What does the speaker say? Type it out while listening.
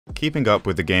Keeping up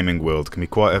with the gaming world can be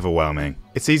quite overwhelming.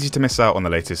 It's easy to miss out on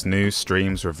the latest news,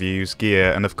 streams, reviews,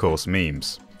 gear, and of course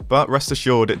memes. But rest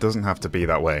assured it doesn't have to be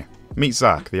that way. Meet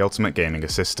Zach, the ultimate gaming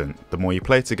assistant. The more you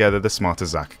play together, the smarter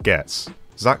Zach gets.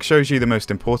 Zach shows you the most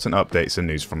important updates and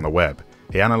news from the web.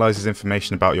 He analyses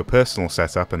information about your personal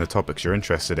setup and the topics you're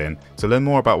interested in to learn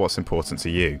more about what's important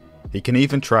to you. He can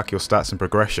even track your stats and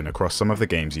progression across some of the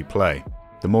games you play.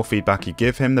 The more feedback you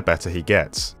give him, the better he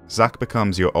gets. Zach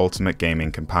becomes your ultimate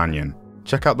gaming companion.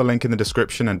 Check out the link in the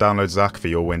description and download Zach for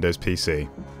your Windows PC. Okay,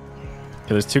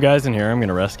 there's 2 guys in here I'm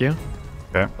gonna rescue.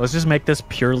 Okay. Let's just make this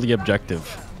purely objective.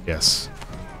 Yes.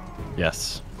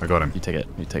 Yes. I got him. You take it.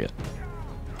 You take it.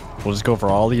 We'll just go for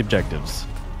all the objectives.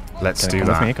 Let's Okay, do come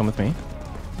that. with me, come with me.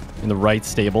 In the right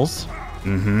stables.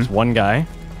 Mm-hmm. There's 1 guy.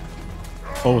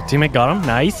 Oh, teammate got him.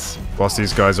 Nice. Whilst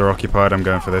these guys are occupied, I'm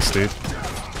going for this dude.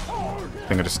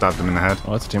 I think I just stabbed him in the head.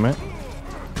 Oh, that's a teammate.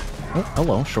 Oh,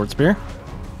 hello. Short spear.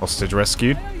 Hostage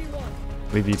rescued.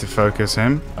 Leave you to focus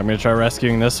him. I'm gonna try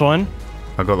rescuing this one.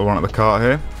 I got the one at the cart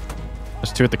here.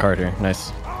 There's 2 at the cart here.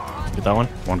 Nice. Get that one.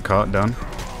 1 cart done.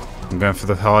 I'm going for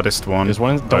the hardest one. There's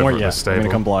one. Don't over worry. at Yeah. the stable. I'm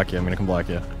gonna come block you. I'm gonna come block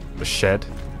you. The shed.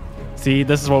 See,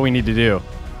 this is what we need to do.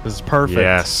 This is perfect.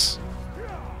 Yes.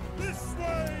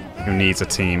 Who needs a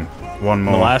team? One And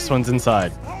more. the last one's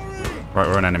inside. Right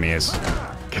where an enemy is.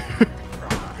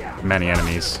 Many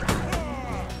enemies.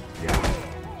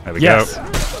 There we Yes. go.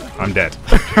 I'm dead.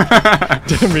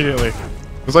 Immediately.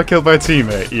 Was I killed by a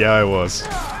teammate? Yeah, I was.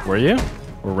 Were you?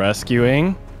 We're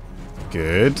rescuing.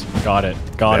 Good. Got it.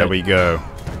 Got There it. we go.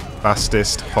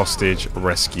 Fastest hostage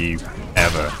rescue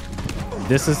ever.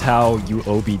 This is how you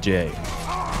OBJ.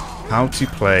 How to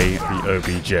play the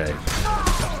OBJ.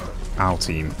 Our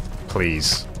team,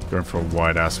 please. Going for a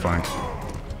wide ass flank.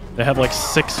 They have like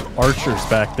 6 archers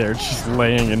back there just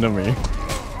laying into me.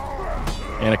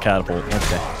 And a catapult.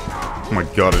 Okay. Oh my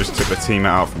god, I just took the team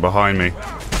out from behind me.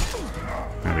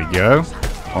 There we go.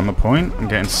 On the point. I'm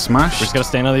getting We smashed. just gotta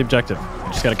stand on the objective.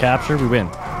 We just gotta capture, we win.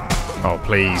 Oh,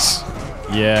 please.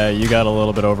 Yeah, you got a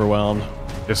little bit overwhelmed.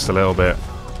 Just a little bit.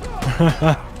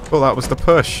 Well, that was the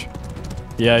push.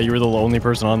 Yeah, you were the only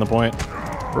person on the point.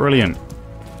 Brilliant.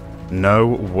 No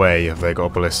way have they got a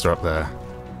ballista up there.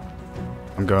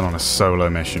 I'm going on a solo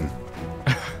mission.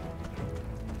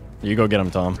 You go get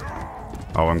him, Tom.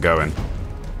 Oh, I'm going.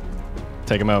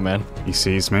 Take him out, man. He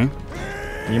sees me.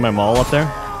 You need my maul up there?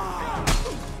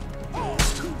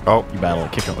 Oh, You battle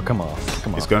it. Kick him. Come on.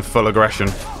 Come on. he's going full aggression.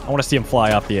 I want to see him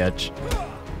fly off the edge.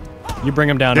 You bring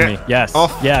him down to Yeah. me. Yes.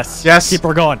 Off. Yes. Yes. Keep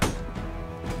her going.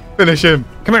 Finish him.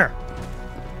 Come here.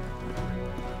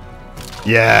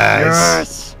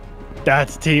 Yes.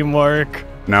 That's teamwork.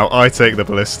 Now I take the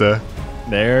ballista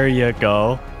There you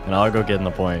go. And I'll go get in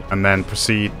the point. and then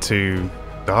proceed to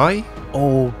die?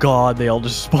 Oh god, they all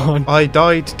just spawned. I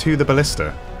died to the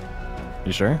ballista.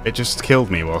 You sure? It just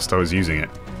killed me whilst I was using it.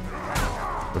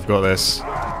 We've got this.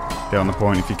 Get on the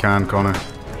point if you can, Connor.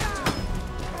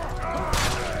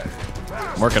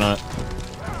 I'm working on it.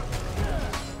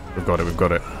 We've got it, we've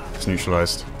got it. It's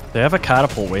neutralized. They have a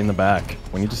catapult way in the back.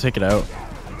 We need to take it out.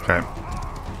 Okay.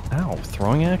 Ow,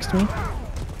 throwing axe to me?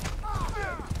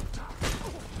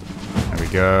 There we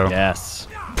go. Yes.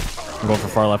 I'm going for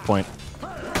far left point.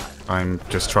 I'm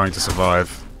just trying to survive.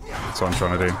 That's what I'm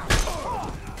trying to do.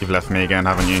 You've left me again,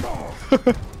 haven't you?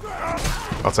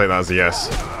 I'll take that as a yes.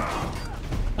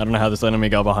 I don't know how this enemy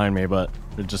got behind me, but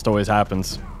it just always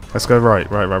happens. Let's go right.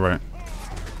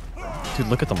 Dude,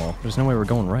 look at them all. There's no way we're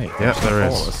going right. They're Yep, just gonna there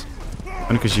follow is. us.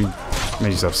 Only because you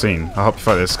made yourself seen. I'll help you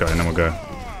fight this guy and then we'll go.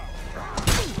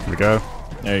 Here we go.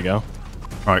 There you go.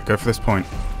 Alright, go for this point.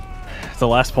 It's the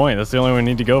last point. That's the only one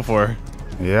we need to go for.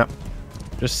 Yep.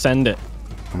 Just send it.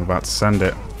 I'm about to send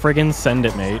it. Friggin' send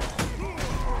it, mate.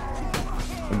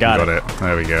 We got it.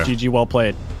 There we go. GG, well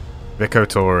played. Vico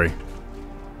Tori.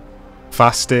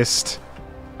 Fastest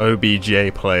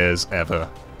OBJ players ever.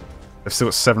 They've still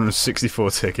got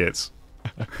 764 tickets.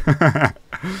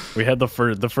 We had the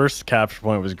first capture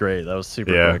point was great. That was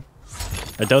super Yeah. quick.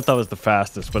 I doubt that was the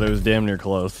fastest, but it was damn near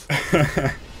close.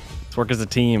 Let's work as a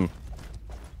team.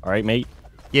 All right, mate.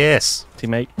 Yes.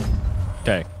 Teammate.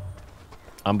 Okay.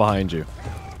 I'm behind you.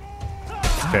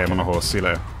 Okay, I'm on a horse. See you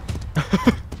later.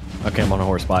 Okay, I'm on a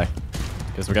horse. Bye.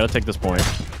 Because we gotta take this point.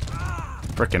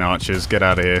 Frickin' archers, get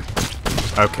out of here.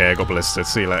 Okay, I got ballisted.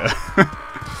 See you later.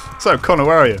 So, Connor,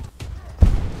 where are you?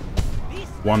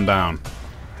 1 down.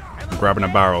 I'm grabbing a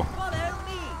barrel.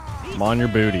 I'm on your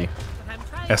booty.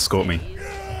 Escort me.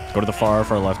 Go to the far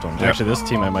left one. Yep. Actually, this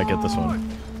team I might get this one.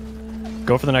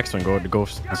 Go for the next one. Go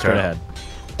straight ahead.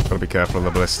 Gotta be careful of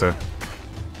the ballista.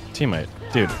 Teammate.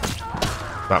 Dude.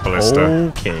 That ballista.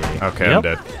 Okay. Okay, Yep. I'm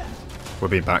dead. We're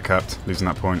being back capped, losing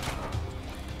that point.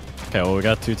 Okay, well, we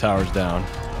got 2 towers down.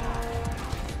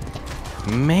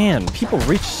 Man, people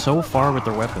reach so far with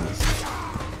their weapons.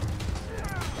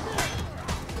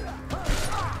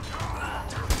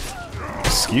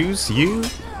 Excuse you?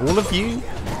 All of you?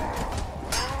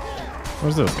 What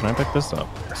is this? Can I pick this up?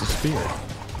 It's a spear.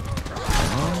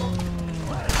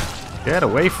 Get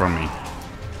away from me.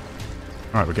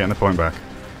 Alright, we're getting the point back.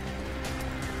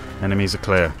 Enemies are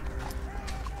clear.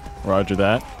 Roger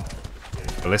that.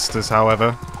 Ballistas,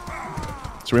 however.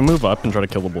 Should we move up and try to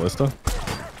kill the ballista?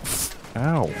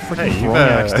 Ow. Hey, you throwing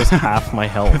axe does half my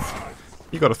health.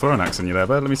 You got a throwing axe in you there,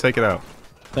 bud. Let me take it out.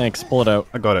 Thanks, pull it out.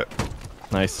 I got it.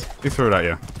 Nice. Who threw it at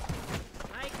you?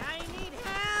 I need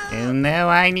help. You know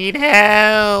I need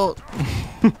help.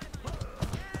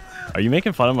 Are you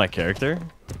making fun of my character?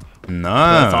 No.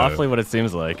 That's awfully what it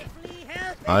seems like.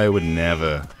 I would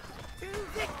never.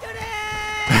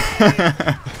 I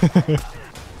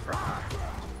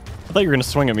thought you were gonna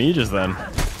swing at me just then.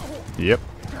 Yep.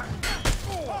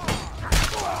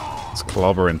 It's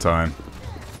clobbering time.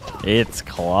 It's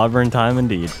clobbering time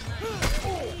indeed.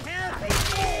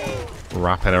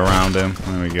 Wrap it around him.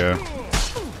 There we go.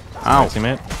 Ow.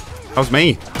 Teammate. That was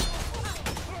me.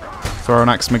 Throwing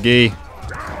axe McGee.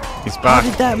 He's back. How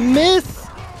did that miss?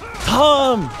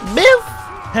 Tom! Miss!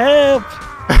 Help!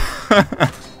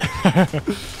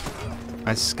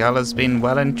 My skull has been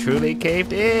well and truly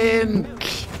caved in.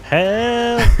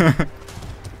 Help!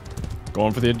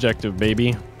 Going for the objective,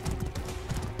 baby.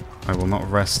 I will not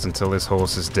rest until this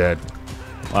horse is dead.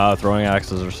 Wow, throwing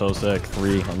axes are so sick.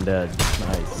 3 undead.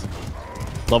 Nice.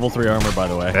 Level 3 armor, by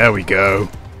the way. There we go.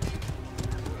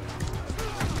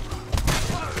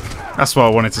 That's what I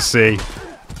wanted to see.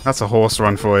 That's a horse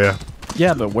run for you.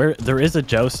 Yeah, but where there is a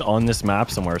joust on this map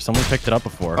somewhere. Someone picked it up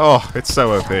before. Oh, it's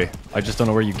so OP. I just don't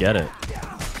know where you get it.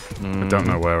 I don't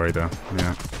know where either.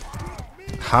 Yeah.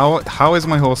 How is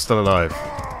my horse still alive?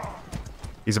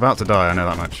 He's about to die, I know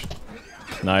that much.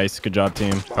 Nice, good job,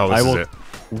 team. Oh, this I is will it.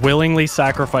 willingly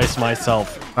sacrifice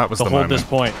myself That was to the hold moment. this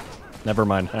point. Never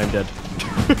mind, I'm dead.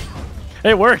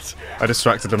 Hey, it worked! I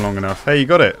distracted him long enough. Hey, you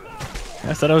got it.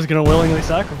 I said I was gonna willingly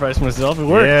sacrifice myself. It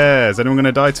worked. Yeah, is anyone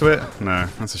gonna die to it? No,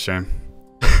 that's a shame.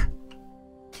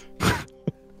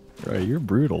 Right, you're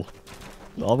brutal.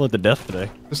 All about the death today.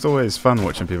 Just always fun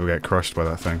watching people get crushed by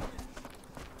that thing.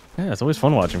 Yeah, it's always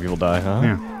fun watching people die, huh?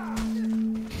 Yeah.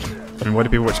 I mean, why do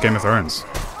people watch Game of Thrones?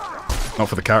 Not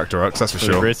for the character arcs, that's for It's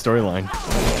a sure. great storyline.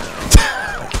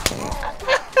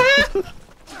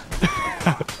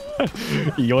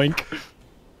 Yoink.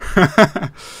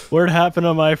 What happened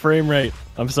on my frame rate?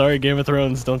 I'm sorry, Game of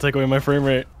Thrones. Don't take away my frame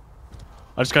rate.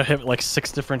 I just got hit like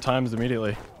 6 different times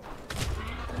immediately.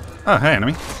 Oh, hey,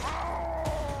 enemy.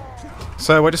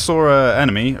 So I just saw an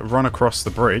enemy run across the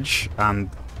bridge,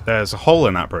 and there's a hole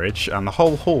in that bridge, and the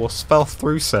whole horse fell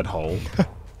through said hole.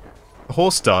 The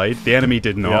horse died, the enemy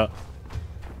did not.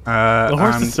 Yeah. The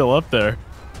horse is still up there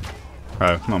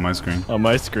Oh, not on my screen. on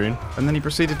my screen. And then he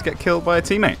proceeded to get killed by a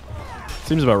teammate.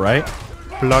 Seems about right.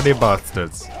 Bloody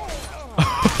bastards.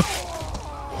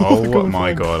 Oh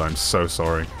my god, I'm so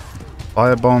sorry.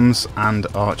 Firebombs and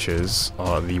archers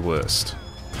are the worst.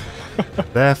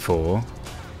 Therefore,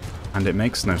 and it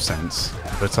makes no sense,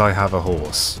 that I have a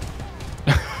horse.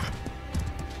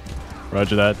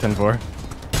 Roger that, 10-4.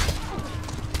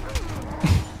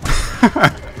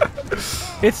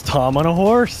 It's Tom on a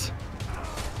horse.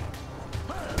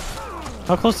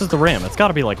 How close is the ram? It's got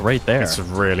to be like right there. It's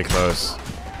really close.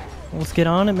 Let's get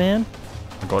on it, man.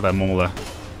 I got that mauler.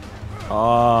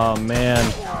 Oh man.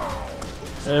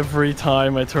 Every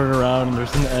time I turn around and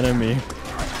there's an enemy.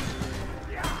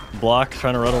 Block,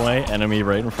 trying to run away, enemy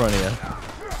right in front of you.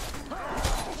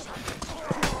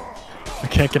 I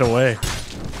can't get away.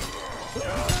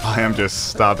 I am just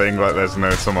stabbing like there's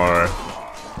no tomorrow.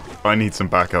 I need some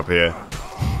backup here.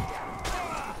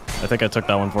 I think I took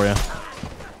that one for you.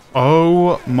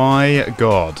 Oh my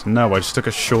god. No, I just took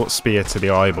a short spear to the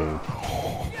eyeball.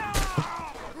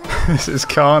 This is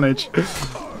carnage. I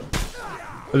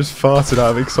just farted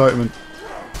out of excitement.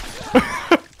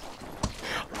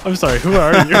 I'm sorry, who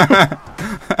are you?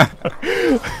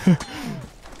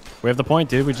 We have the point,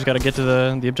 dude. We just gotta get to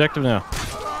the objective now.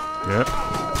 Yep.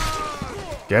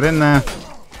 Get in there.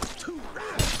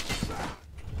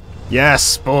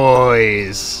 Yes,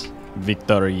 boys.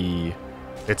 Victory.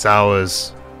 It's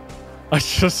ours. I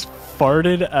just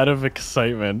farted out of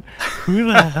excitement.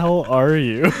 Who the hell are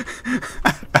you?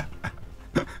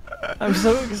 I'm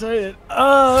so excited.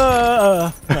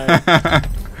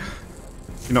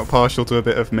 You're not partial to a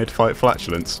bit of mid-fight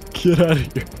flatulence? Get out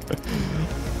of here.